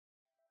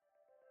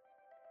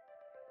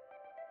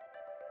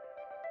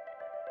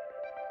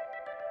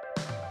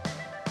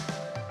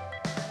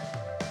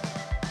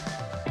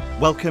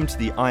Welcome to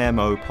the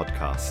IMO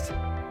podcast.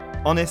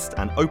 Honest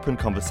and open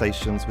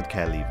conversations with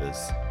care leavers.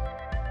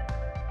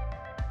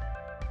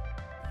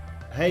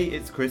 Hey,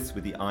 it's Chris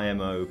with the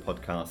IMO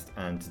podcast,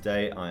 and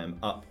today I am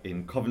up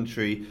in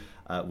Coventry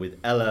with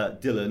Ella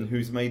Dillon,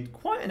 who's made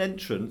quite an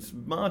entrance,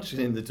 marching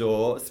in the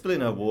door,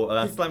 spilling her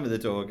water, slamming the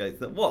door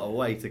against it. What a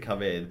way to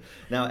come in.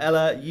 Now,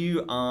 Ella,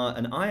 you are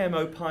an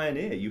IMO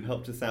pioneer. You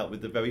helped us out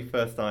with the very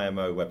first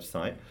IMO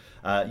website.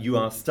 You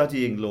are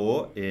studying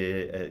law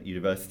at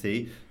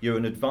university. You're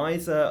an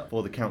advisor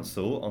for the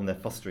council on their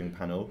fostering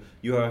panel.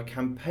 You are a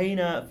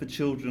campaigner for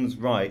children's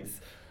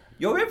rights.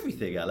 You're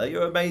everything, Ella.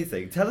 You're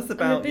amazing. Tell us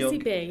about I'm a busy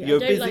bee.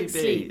 You're I don't like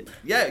sleep.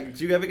 Yeah.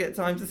 Do you ever get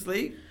time to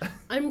sleep?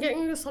 I'm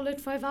getting a solid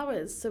 5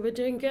 hours, so we're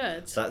doing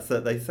good.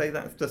 They say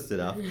that's just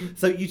enough.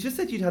 So you just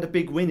said you'd had a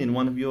big win in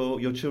one of your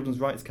children's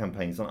rights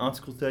campaigns on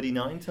Article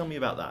 39. Tell me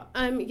about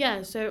that.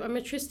 Yeah. So I'm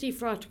a trustee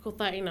for Article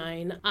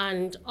 39,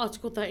 and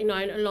Article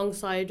 39,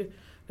 alongside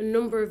a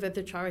number of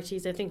other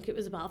charities, I think it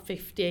was about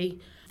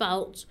 50,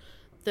 felt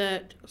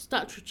that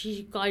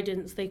statutory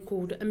guidance they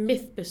called a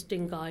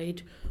myth-busting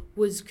guide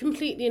was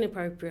completely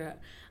inappropriate,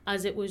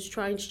 as it was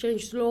trying to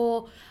change the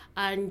law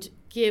and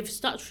give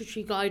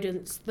statutory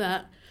guidance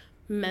that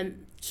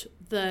meant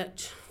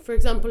that, for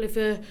example, if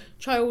a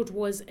child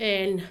was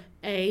in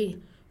a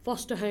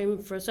foster home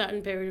for a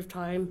certain period of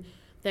time,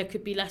 there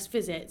could be less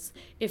visits.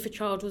 If a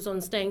child was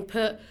on staying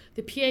put,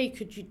 the PA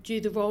could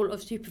do the role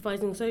of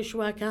supervising social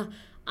worker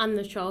and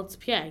the child's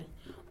PA.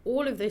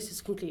 All of this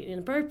is completely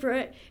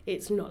inappropriate.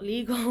 It's not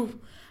legal.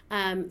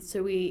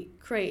 So we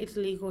created a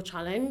legal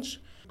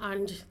challenge,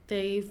 and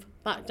they've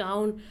backed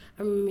down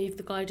and removed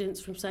the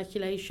guidance from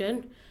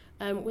circulation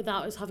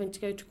without us having to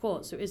go to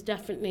court. So it is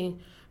definitely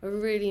a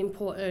really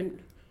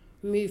important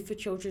move for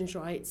children's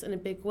rights and a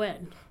big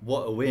win.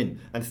 What a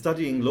win. And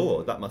studying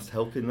law, that must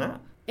help in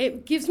that.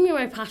 It gives me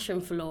my passion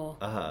for law.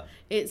 Uh-huh.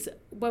 It's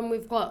when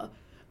we've got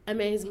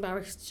amazing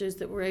barristers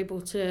that we're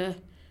able to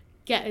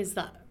get us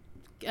that,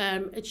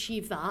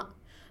 achieve that,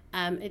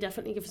 it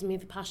definitely gives me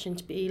the passion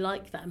to be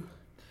like them.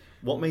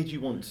 What made you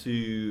want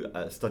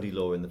to study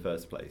law in the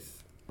first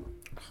place?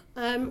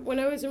 When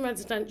I was in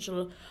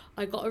residential,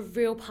 I got a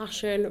real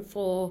passion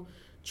for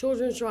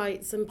children's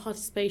rights and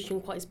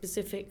participation quite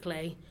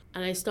specifically,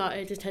 and I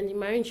started attending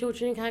my own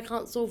children in care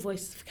council,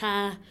 Voice of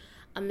Care,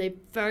 and they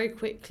very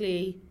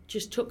quickly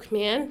just took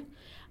me in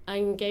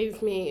and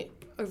gave me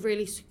a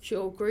really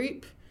secure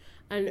group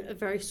and a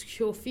very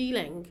secure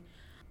feeling.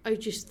 I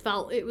just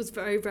felt it was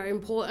very, very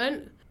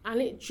important,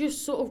 and it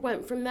just sort of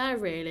went from there,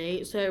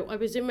 really. So I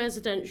was in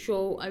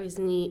residential, I was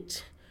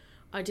neat.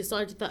 I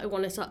decided that I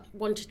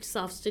wanted to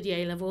self-study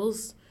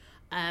A-levels.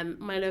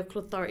 My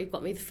local authority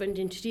got me the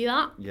funding to do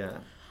that. Yeah.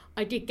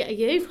 I did get a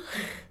U.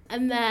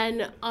 And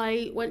then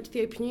I went to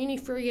the Open Uni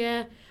for a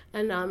year,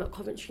 and now I'm at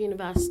Coventry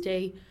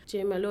University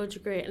doing my law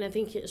degree. And I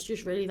think it's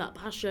just really that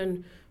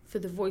passion for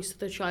the voice of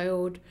the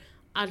child,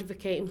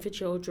 advocating for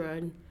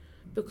children,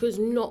 because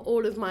not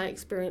all of my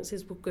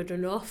experiences were good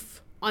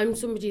enough. I'm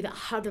somebody that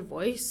had a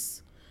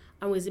voice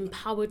and was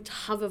empowered to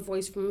have a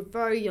voice from a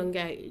very young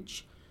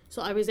age.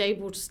 So I was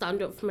able to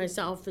stand up for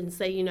myself and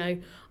say, you know,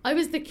 I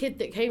was the kid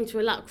that came to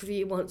a LAC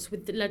review once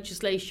with the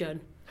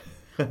legislation.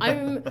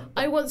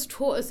 I once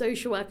taught a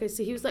social worker,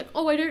 so he was like,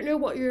 oh, I don't know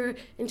what your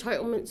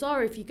entitlements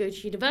are if you go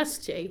to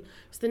university.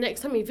 So the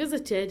next time he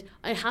visited,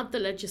 I had the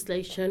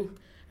legislation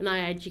and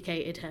I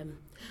educated him.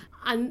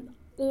 And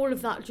all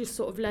of that just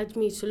sort of led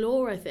me to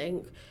law, I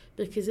think,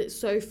 because it's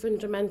so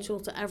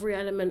fundamental to every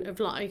element of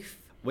life.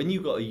 When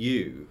you got a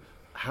U,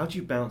 how do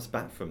you bounce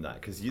back from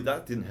that? Because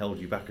that didn't hold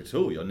you back at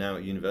all. You're now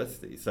at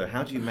university. So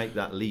how do you make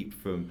that leap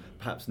from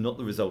perhaps not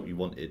the result you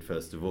wanted,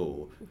 first of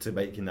all, to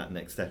making that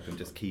next step and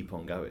just keep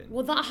on going?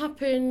 Well, that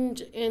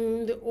happened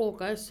in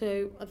August.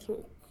 So I think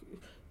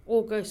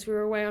August we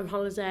were away on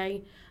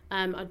holiday.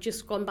 I'd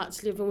just gone back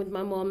to living with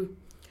my mum.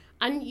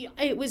 And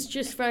it was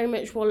just very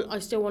much, well, I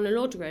still want a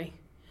law degree.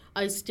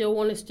 I still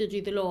want to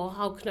study the law.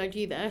 How can I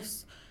do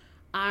this?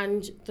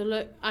 And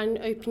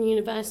Open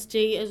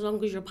University, as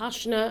long as you're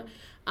passionate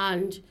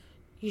and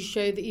you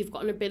show that you've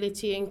got an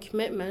ability and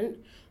commitment,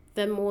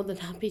 they're more than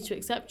happy to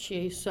accept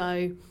you.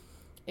 So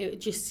it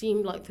just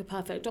seemed like the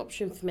perfect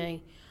option for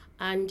me.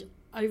 And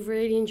I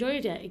really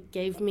enjoyed it. It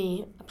gave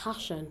me a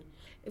passion.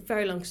 A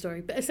very long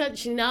story. But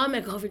essentially now I'm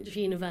at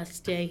Coventry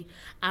University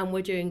and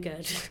we're doing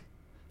good.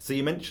 So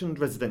you mentioned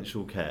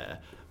residential care.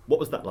 What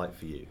was that like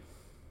for you?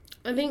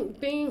 I think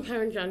being in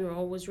care in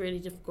general was really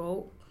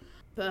difficult,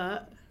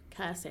 but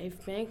care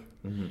saved me.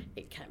 Mm-hmm.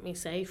 It kept me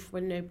safe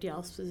when nobody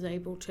else was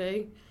able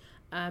to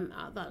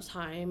at that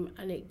time,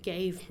 and it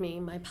gave me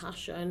my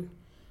passion.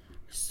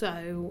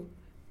 So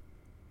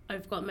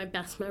I've got my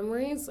best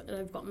memories and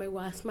I've got my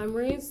worst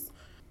memories,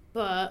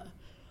 but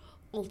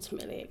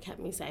ultimately it kept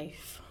me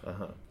safe.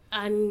 Uh-huh.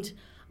 And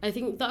I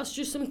think that's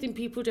just something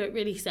people don't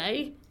really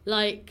say.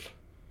 Like,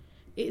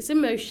 it's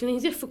emotionally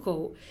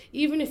difficult.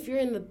 Even if you're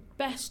in the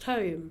best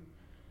home,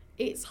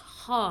 it's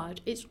hard.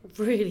 It's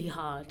really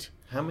hard.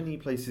 How many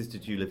places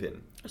did you live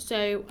in?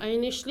 So I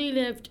initially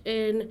lived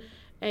in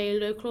a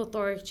local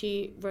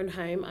authority run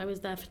home. I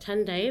was there for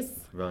 10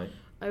 days. Right.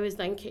 I was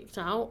then kicked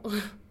out.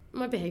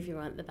 My behaviour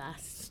weren't the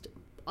best.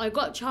 I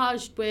got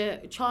charged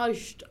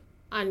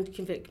and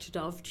convicted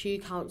of 2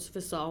 counts of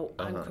assault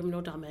and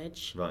criminal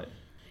damage. Right.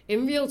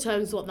 In real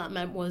terms, what that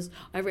meant was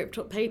I ripped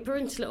up paper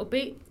into little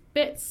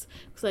bits,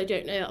 because I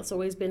don't know, that's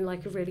always been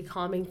like a really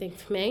calming thing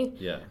for me.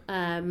 Yeah.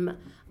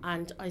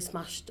 And I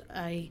smashed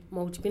a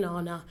mouldy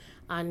banana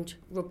and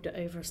rubbed it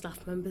over a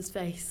staff member's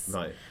face.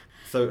 Right.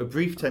 So a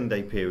brief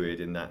 10-day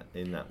period in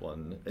that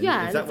one. And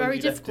yeah, is that a very when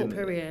you difficult left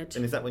period.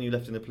 And is that when you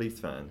left in a police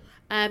van?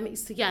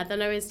 So yeah,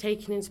 then I was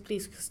taken into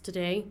police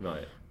custody.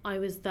 Right. I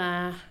was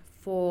there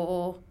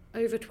for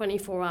over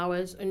 24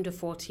 hours, under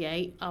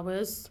 48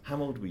 hours.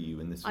 How old were you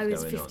when this was I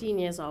was going 15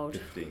 years old.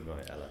 15,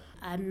 right, Ella.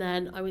 And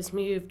then I was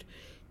moved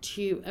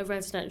to a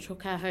residential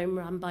care home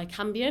run by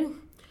Cambion,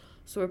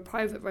 so a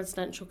private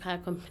residential care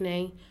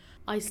company.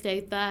 I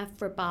stayed there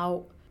for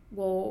about,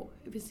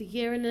 it was a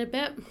year and a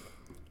bit.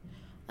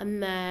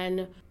 And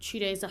then 2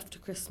 days after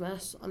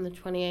Christmas, on the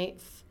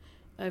 28th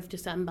of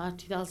December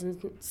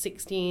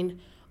 2016,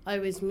 I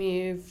was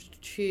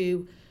moved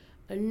to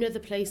another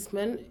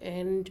placement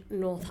in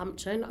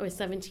Northampton. I was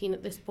 17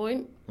 at this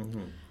point,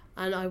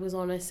 and I was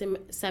on a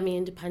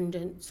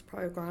semi-independence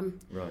programme.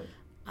 Right.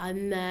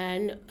 And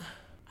then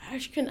I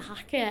just couldn't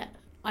hack it.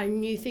 I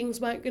knew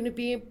things weren't going to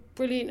be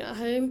brilliant at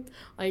home.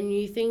 I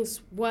knew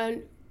things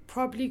weren't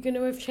probably going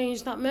to have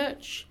changed that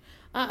much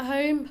at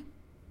home,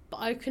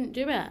 but I couldn't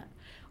do it.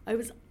 I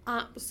was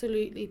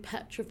absolutely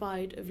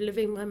petrified of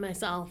living by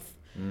myself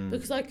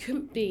because I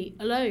couldn't be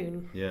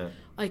alone. Yeah.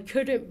 I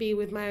couldn't be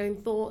with my own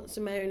thoughts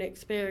and my own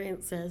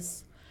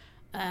experiences.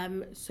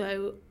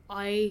 So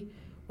I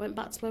went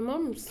back to my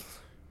mum's,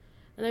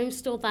 and I'm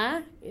still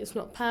there. It's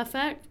not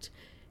perfect.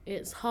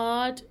 It's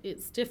hard.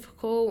 It's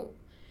difficult.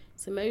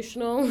 It's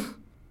emotional.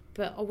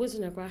 But I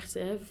wasn't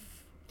aggressive.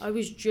 I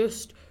was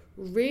just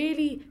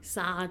really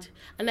sad.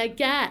 And I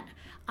get,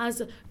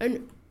 as a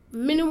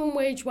minimum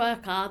wage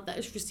worker that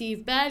has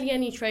received barely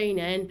any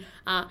training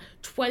at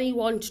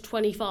 21 to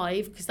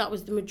 25, because that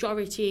was the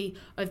majority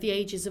of the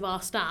ages of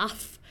our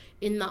staff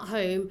in that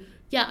home,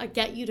 yeah, I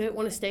get you don't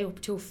want to stay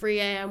up till 3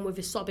 a.m. with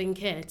a sobbing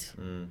kid.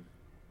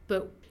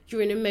 But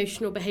you're in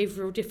emotional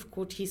behavioural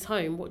difficulties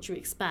home. What do you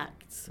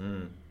expect?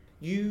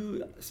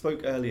 You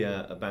spoke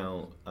earlier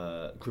about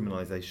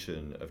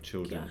criminalisation of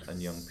children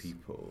and young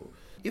people.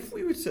 If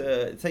we were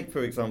to take,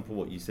 for example,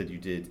 what you said you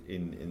did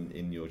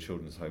in your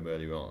children's home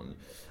earlier on,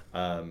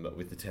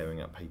 with the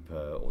tearing up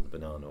paper or the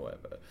banana or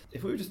whatever,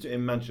 if we were just to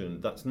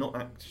imagine that's not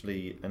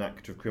actually an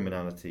act of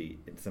criminality,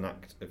 it's an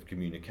act of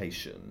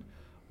communication,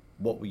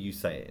 what were you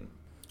saying?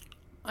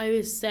 I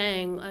was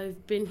saying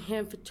I've been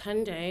here for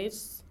 10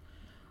 days.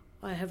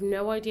 I have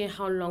no idea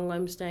how long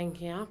I'm staying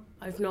here.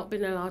 I've not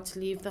been allowed to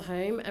leave the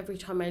home. Every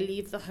time I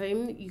leave the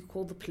home, you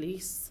call the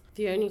police.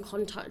 The only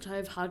contact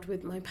I've had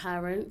with my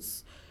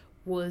parents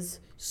was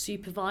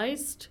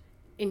supervised,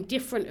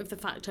 indifferent of the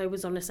fact I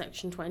was on a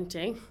Section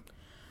 20.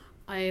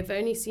 I have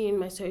only seen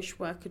my social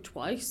worker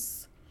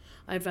twice.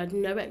 I've had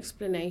no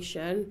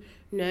explanation,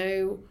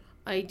 no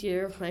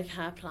idea of my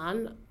care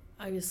plan.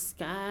 I was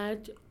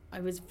scared. I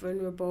was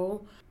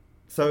vulnerable.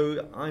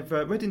 So I've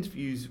read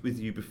interviews with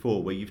you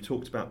before where you've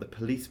talked about the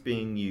police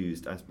being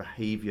used as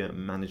behaviour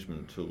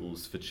management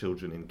tools for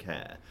children in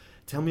care.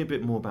 Tell me a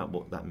bit more about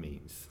what that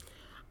means.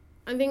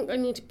 I think I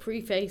need to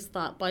preface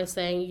that by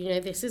saying,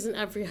 this isn't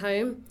every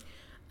home.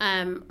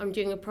 I'm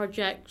doing a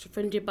project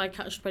funded by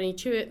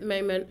Catch-22 at the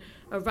moment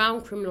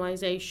around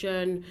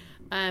criminalisation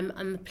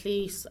and the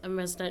police and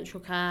residential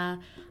care.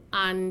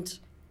 And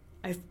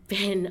I've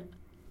been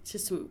to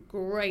some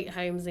great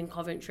homes in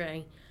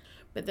Coventry.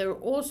 But there are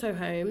also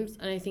homes,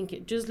 and I think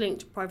it does link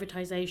to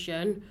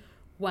privatisation,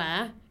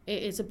 where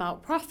it is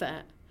about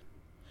profit.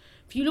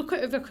 If you look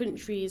at other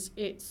countries,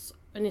 it's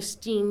an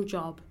esteemed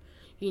job.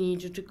 You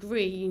need a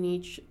degree, you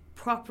need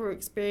proper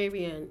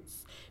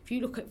experience. If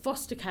you look at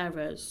foster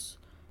carers,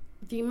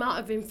 the amount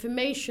of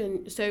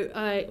information,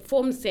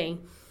 Form C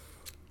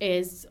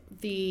is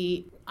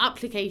the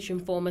application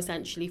form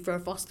essentially for a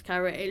foster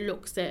carer. It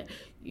looks at,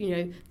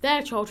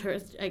 their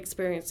childhood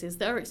experiences,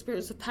 their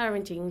experience of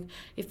parenting,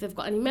 if they've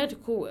got any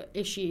medical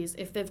issues,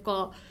 if they've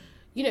got,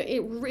 you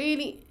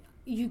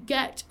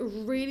get a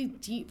really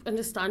deep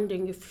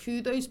understanding of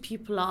who those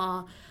people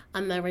are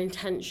and their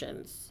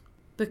intentions,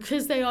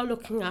 because they are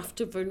looking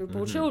after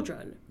vulnerable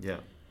children. Yeah.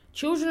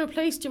 Children are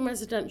placed in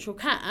residential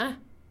care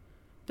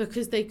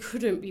because they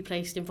couldn't be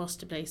placed in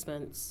foster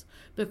placements,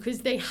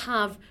 because they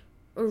have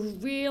a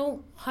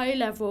real high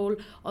level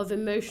of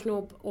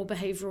emotional or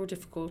behavioural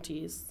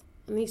difficulties.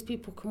 And these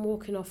people can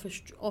walk in off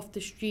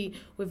the street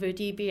with a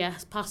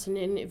DBS, pass an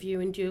interview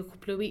and do a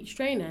couple of weeks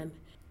training.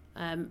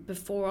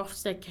 Before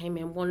Ofsted came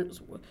in,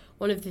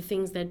 one of the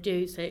things they'd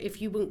do, so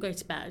if you wouldn't go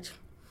to bed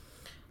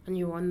and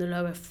you were on the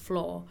lower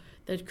floor,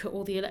 they'd cut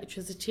all the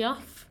electricity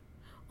off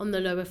on the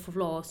lower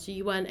floor, so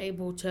you weren't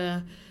able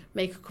to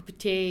make a cup of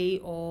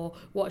tea or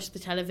watch the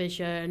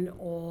television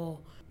or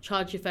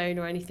charge your phone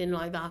or anything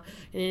like that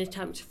in an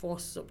attempt to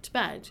force us up to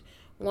bed.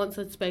 Once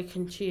I'd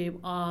spoken to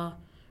our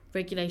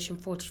Regulation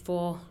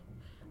 44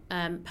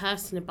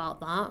 person about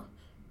that,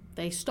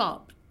 they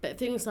stopped. But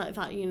things like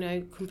that, you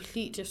know,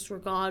 complete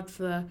disregard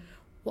for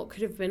what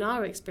could have been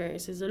our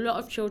experiences. A lot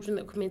of children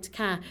that come into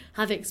care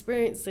have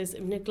experiences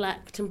of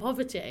neglect and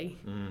poverty.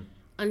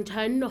 And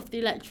turning off the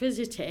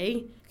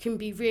electricity can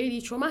be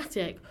really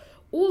traumatic.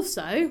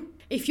 Also,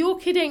 if your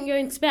kid ain't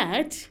going to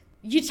bed,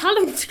 you tell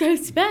them to go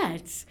to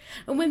bed.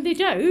 And when they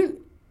don't,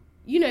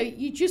 you know,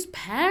 you just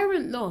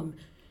parent them.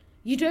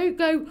 You don't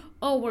go,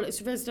 oh, well,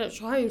 it's a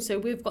residential home, so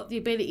we've got the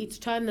ability to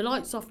turn the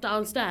lights off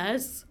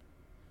downstairs.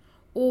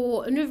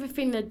 Or another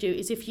thing they'd do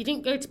is if you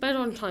didn't go to bed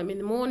on time in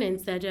the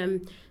mornings,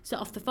 they'd set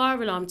off the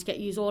fire alarm to get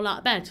you all out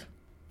of bed.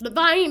 But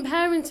that ain't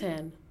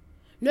parenting.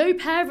 No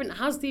parent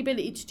has the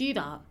ability to do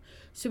that.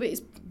 So it's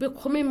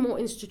becoming more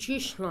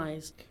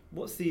institutionalised.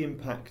 What's the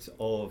impact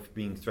of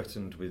being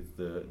threatened with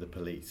the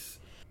police?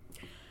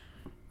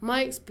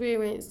 My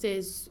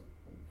experiences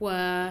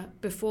were,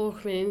 before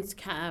coming into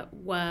care,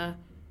 were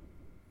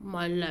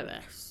my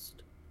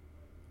lowest.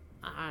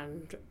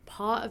 And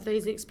part of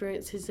those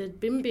experiences had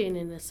been being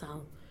in a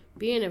cell,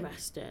 being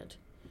arrested.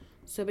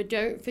 So I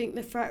don't think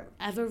the threat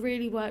ever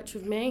really worked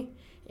with me.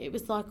 It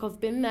was like, I've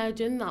been there,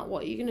 done that,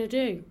 what are you going to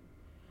do?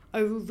 I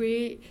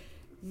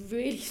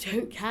really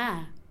don't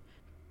care.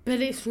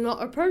 But it's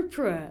not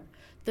appropriate.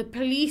 The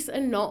police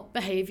are not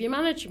behaviour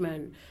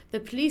management. The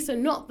police are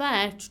not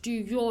there to do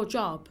your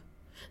job.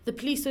 The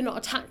police are not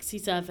a taxi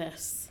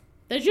service.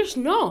 They're just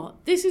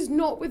not. This is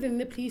not within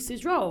the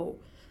police's role.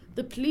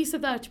 The police are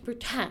there to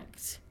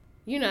protect,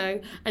 you know,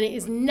 and it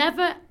is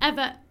never,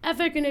 ever,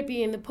 ever going to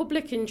be in the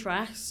public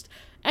interest.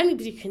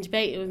 Anybody can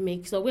debate it with me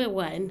because I will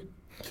win.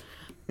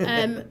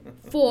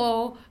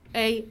 For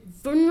a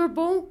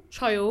vulnerable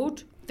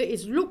child that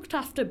is looked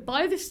after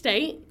by the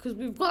state, because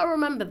we've got to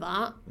remember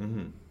that,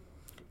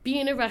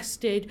 being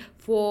arrested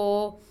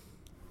for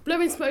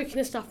blowing smoke in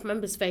a staff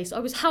member's face. I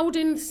was held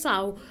in the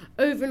cell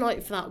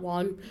overnight for that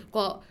one,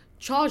 got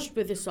charged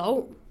with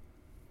assault.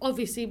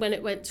 Obviously, when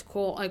it went to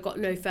court, I got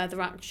no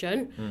further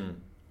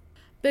action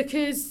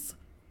because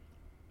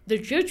the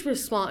judge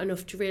was smart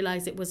enough to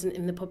realise it wasn't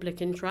in the public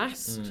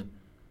interest.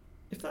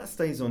 If that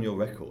stays on your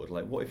record,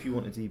 like what if you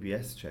want a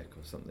DBS check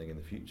or something in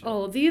the future?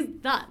 Oh,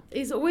 that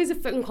is always a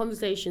fun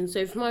conversation.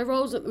 So for my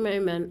roles at the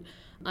moment,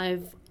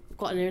 I've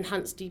got an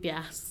enhanced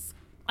DBS.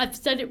 I've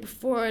said it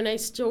before and I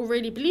still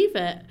really believe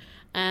it.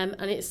 And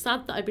it's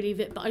sad that I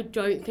believe it, but I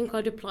don't think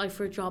I'd apply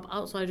for a job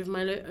outside of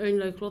my own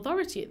local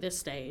authority at this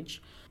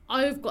stage.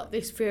 I've got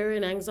this fear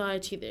and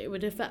anxiety that it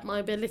would affect my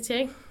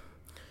ability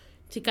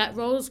to get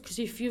roles, because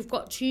if you've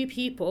got two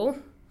people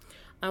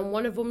and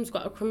one of them's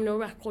got a criminal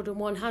record and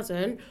one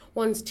hasn't,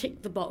 one's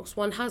ticked the box,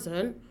 one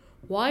hasn't,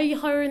 why are you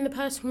hiring the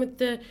person with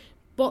the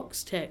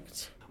box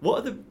ticked? What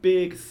are the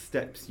big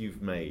steps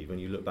you've made when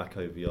you look back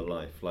over your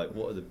life? Like,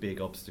 what are the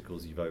big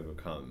obstacles you've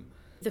overcome?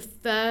 The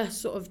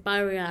first sort of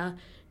barrier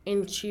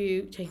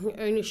into taking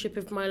ownership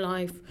of my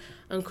life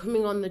and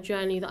coming on the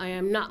journey that I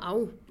am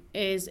now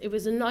is, it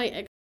was a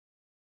night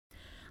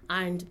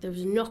and there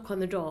was a knock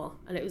on the door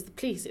and it was the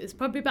police. It was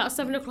probably about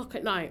 7 o'clock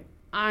at night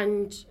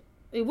and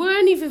it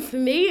weren't even for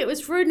me, it was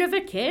for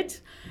another kid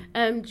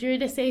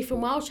doing a safe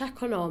and well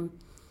check on them.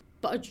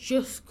 But I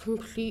just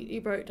completely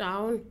broke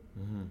down.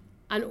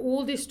 And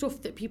all this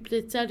stuff that people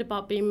had said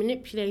about being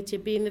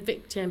manipulated, being the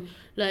victim,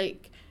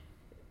 like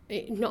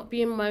it not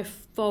being my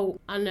fault.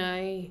 And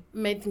I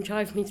made them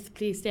drive me to the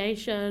police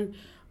station,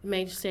 I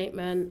made a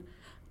statement.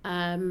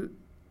 And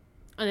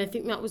I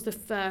think that was the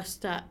first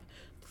step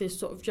to this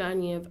sort of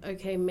journey of,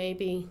 okay,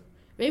 maybe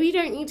you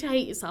don't need to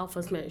hate yourself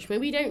as much.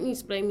 Maybe you don't need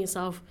to blame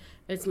yourself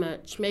as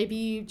much. Maybe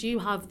you do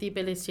have the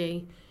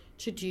ability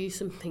to do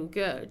something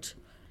good.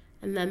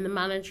 And then the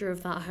manager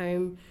of that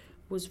home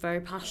was very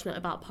passionate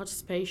about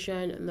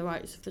participation and the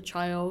rights of the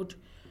child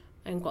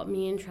and got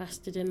me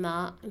interested in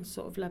that and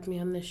sort of led me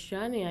on this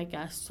journey, I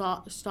guess.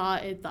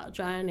 Started that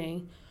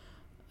journey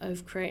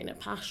of creating a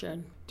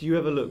passion. Do you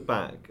ever look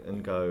back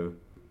and go,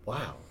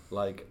 wow,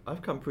 like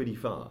I've come pretty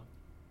far?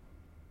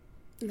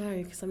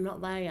 No, because I'm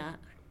not there yet.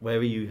 Where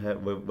are you,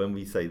 when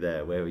we say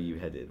there, where are you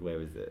headed?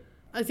 Where is it?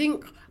 I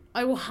think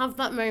I will have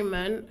that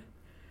moment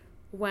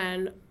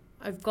when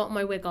I've got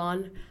my wig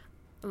on,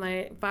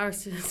 my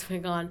barrister's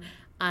wig on,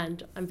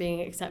 and I'm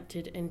being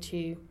accepted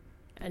into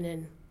an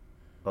inn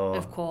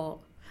of court.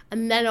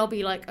 And then I'll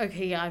be like,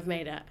 okay, yeah, I've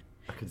made it.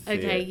 I can see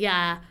okay, it.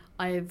 yeah,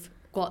 I've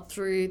got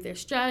through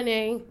this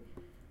journey,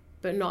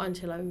 but not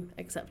until I'm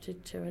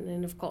accepted to an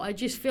inn of court. I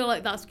just feel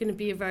like that's going to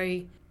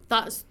be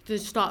that's the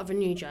start of a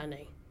new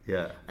journey.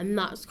 Yeah. And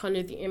that's kind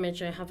of the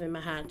image I have in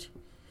my head.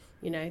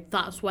 You know,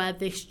 that's where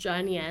this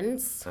journey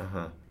ends.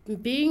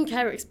 Being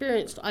care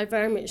experienced, I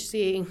very much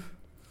see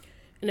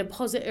in a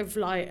positive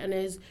light and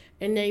is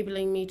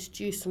enabling me to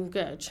do some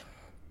good.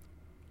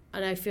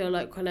 And I feel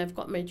like when I've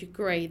got my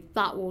degree,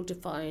 that will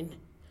define,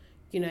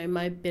 you know,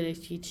 my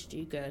ability to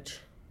do good.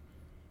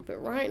 But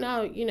right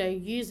now, you know,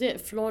 use it,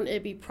 flaunt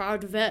it, be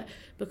proud of it,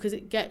 because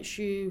it gets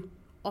you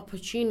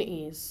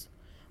opportunities.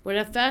 When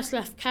I first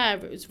left care,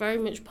 it was very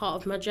much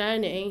part of my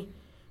journey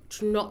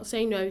to not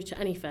say no to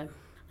anything.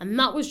 And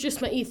that was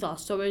just my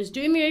ethos. So I was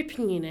doing the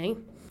open uni,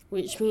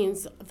 which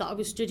means that I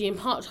was studying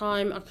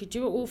part-time. I could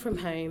do it all from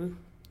home.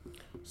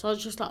 So I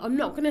was just like, I'm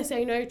not going to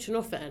say no to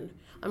nothing.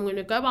 I'm going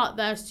to go out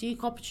there,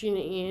 seek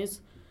opportunities,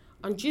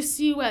 and just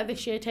see where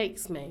this year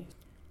takes me.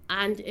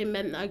 And it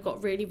meant that I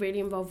got really, really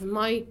involved with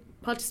my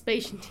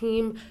participation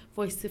team,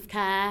 Voice of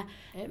Care.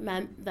 It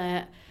meant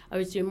that I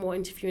was doing more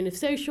interviewing of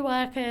social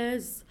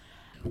workers,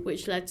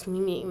 which led to me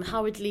meeting the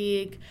Howard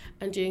League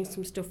and doing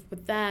some stuff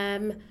with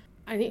them.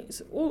 And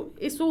it's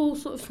all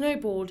sort of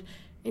snowballed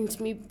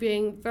into me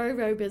being very,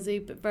 very busy,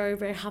 but very,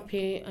 very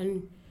happy,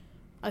 and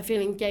I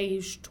feel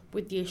engaged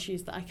with the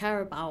issues that I care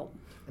about.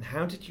 And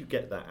how did you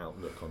get that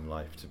outlook on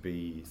life to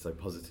be so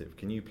positive?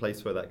 Can you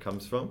place where that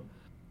comes from?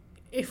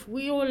 If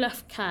we all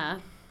left care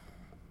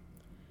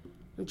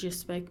and just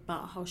spoke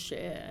about how shit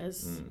it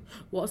is,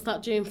 what's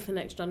that doing for the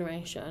next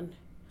generation?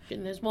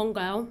 And there's one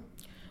girl,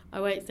 I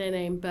won't say her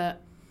name,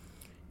 but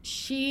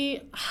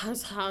she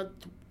has had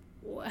the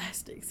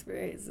worst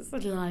experiences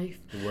in life.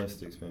 The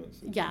worst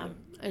experiences? Yeah,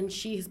 and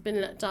she's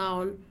been let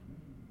down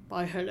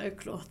by her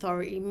local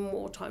authority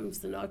more times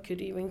than I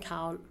could even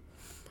count.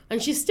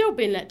 And she's still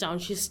being let down.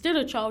 She's still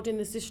a child in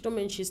the system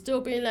and she's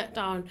still being let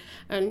down.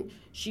 And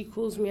she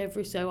calls me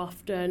every so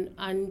often.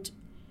 And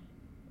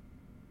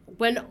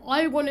when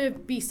I want to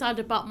be sad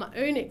about my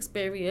own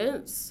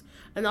experience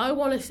and I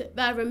want to sit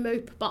there and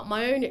mope about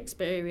my own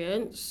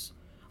experience,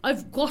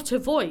 I've got a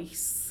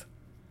voice.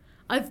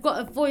 I've got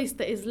a voice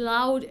that is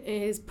loud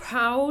and is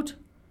proud.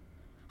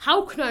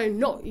 How can I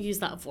not use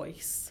that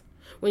voice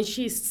when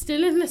she's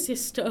still in the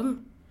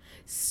system,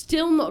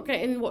 still not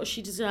getting what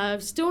she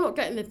deserves, still not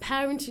getting the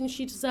parenting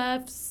she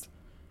deserves?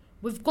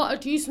 We've got to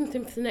do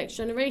something for the next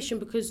generation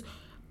because,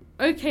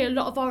 okay, a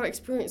lot of our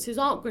experiences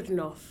aren't good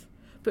enough,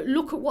 but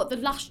look at what the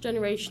last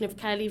generation of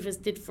care leavers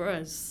did for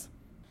us.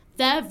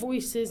 Their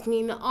voices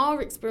mean that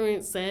our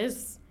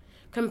experiences,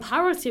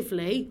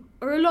 comparatively,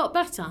 are a lot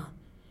better.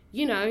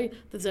 You know,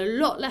 there's a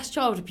lot less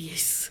child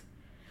abuse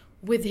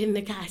within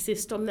the care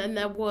system than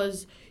there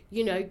was,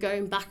 you know,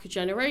 going back a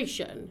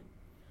generation.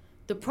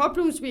 The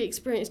problems we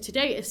experience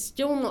today are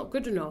still not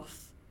good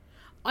enough.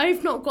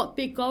 I've not got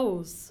big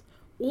goals.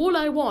 All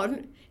I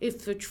want is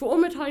for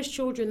traumatised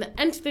children that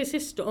enter the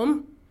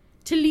system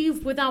to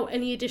leave without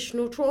any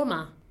additional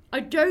trauma.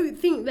 I don't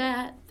think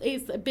that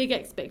is a big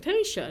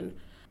expectation.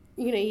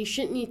 You know, you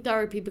shouldn't need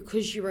therapy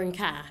because you're in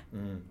care.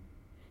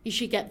 You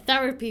should get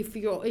therapy for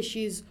your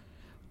issues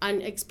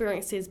and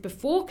experiences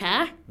before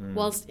care,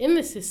 whilst in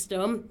the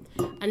system,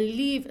 and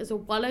leave as a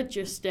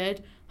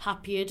well-adjusted,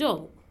 happy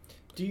adult.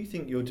 Do you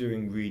think you're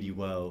doing really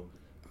well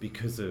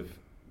because of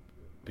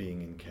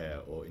being in care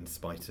or in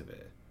spite of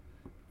it?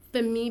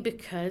 For me,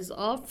 because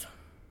of,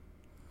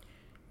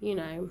 you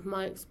know,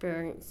 my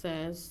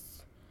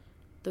experiences,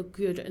 the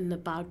good and the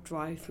bad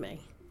drive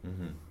me.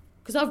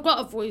 Because I've got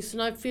a voice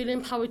and I feel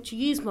empowered to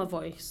use my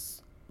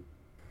voice.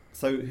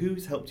 So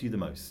who's helped you the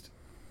most?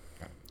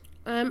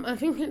 I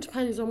think it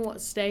depends on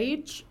what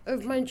stage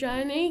of my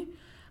journey.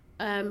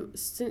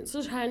 Since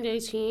I turned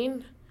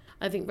 18,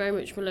 I think very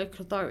much my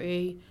local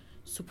authority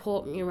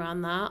support me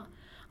around that.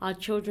 Our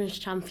children's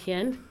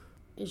champion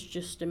is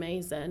just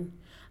amazing,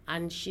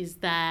 and she's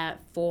there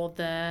for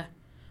the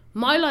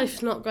my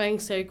life's not going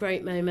so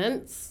great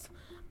moments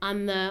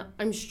and the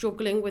I'm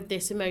struggling with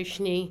this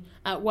emotionally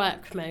at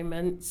work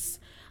moments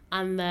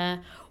and the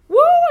woo,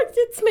 I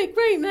did some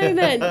great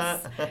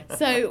moments.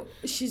 So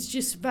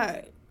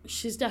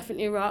she's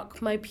definitely a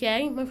rock. My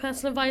PA, my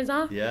personal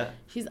advisor,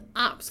 she's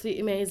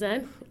absolutely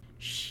amazing.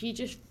 She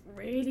just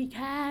really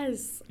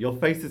cares. Your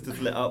face is just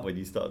lit up when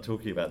you start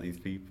talking about these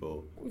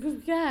people.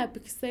 Yeah,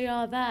 because they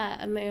are there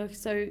and they are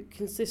so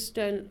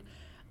consistent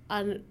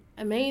and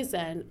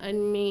amazing. I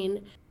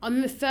mean,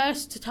 I'm the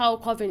first to tell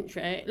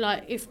Coventry,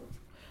 like, if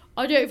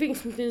I don't think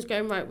something's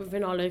going right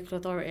within our local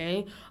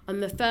authority,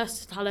 I'm the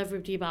first to tell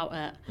everybody about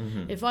it.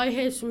 If I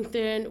hear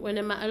something when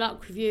I'm at a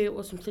LAC review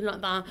or something like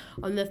that,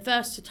 I'm the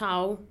first to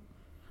tell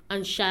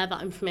and share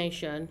that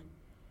information.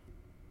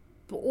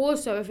 But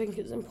also, I think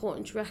it's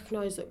important to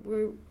recognise that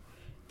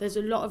there's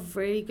a lot of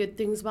really good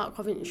things about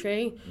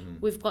Coventry.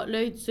 We've got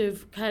loads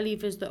of care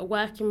leavers that are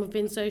working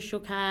within social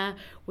care.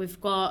 We've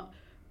got,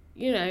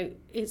 you know,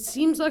 it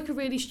seems like a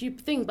really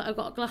stupid thing, but I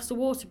got a glass of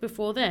water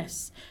before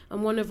this,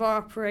 and one of our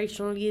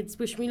operational leads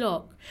wished me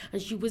luck,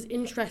 and she was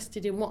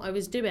interested in what I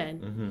was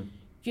doing.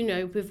 You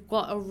know, we've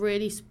got a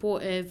really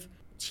supportive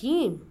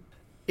team.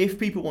 If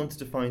people wanted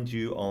to find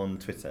you on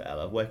Twitter,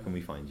 Ella, where can we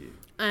find you?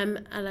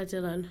 Ella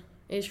Dillon.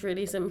 It's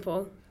really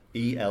simple.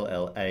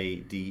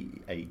 ELLADHILLON.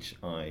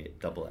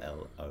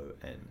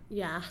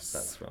 Yes.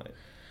 That's right.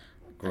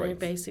 Great. And I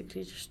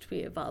basically just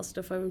tweet about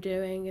stuff I'm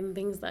doing and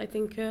things that I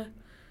think are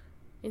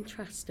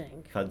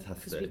interesting.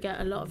 Fantastic. Because we get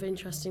a lot of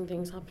interesting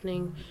things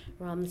happening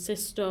around the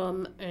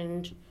system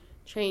and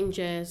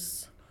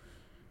changes.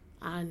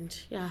 And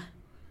yeah,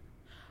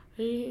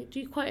 I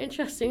do quite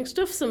interesting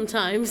stuff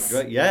sometimes.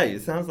 Great. Yeah,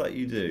 it sounds like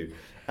you do.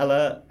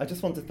 Ella, I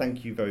just want to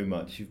thank you very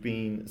much. You've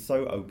been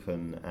so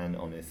open and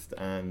honest,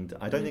 and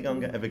I don't think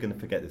I'm ever going to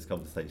forget this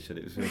conversation.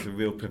 It was a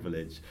real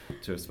privilege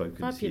to have spoken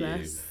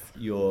Fabulous. to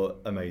you. You're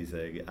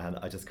amazing, and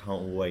I just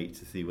can't wait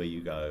to see where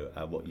you go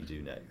and what you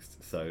do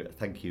next. So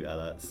thank you,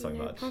 Ella, so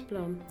much. No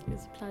problem. It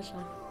was a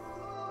pleasure.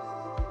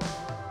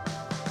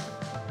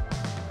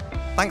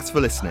 Thanks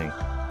for listening.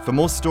 For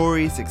more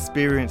stories,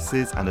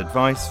 experiences and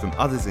advice from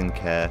others in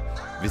care,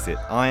 visit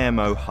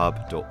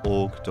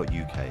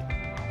imohub.org.uk.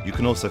 You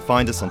can also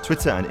find us on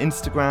Twitter and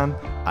Instagram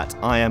at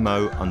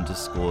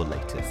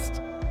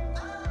 @IMO_latest.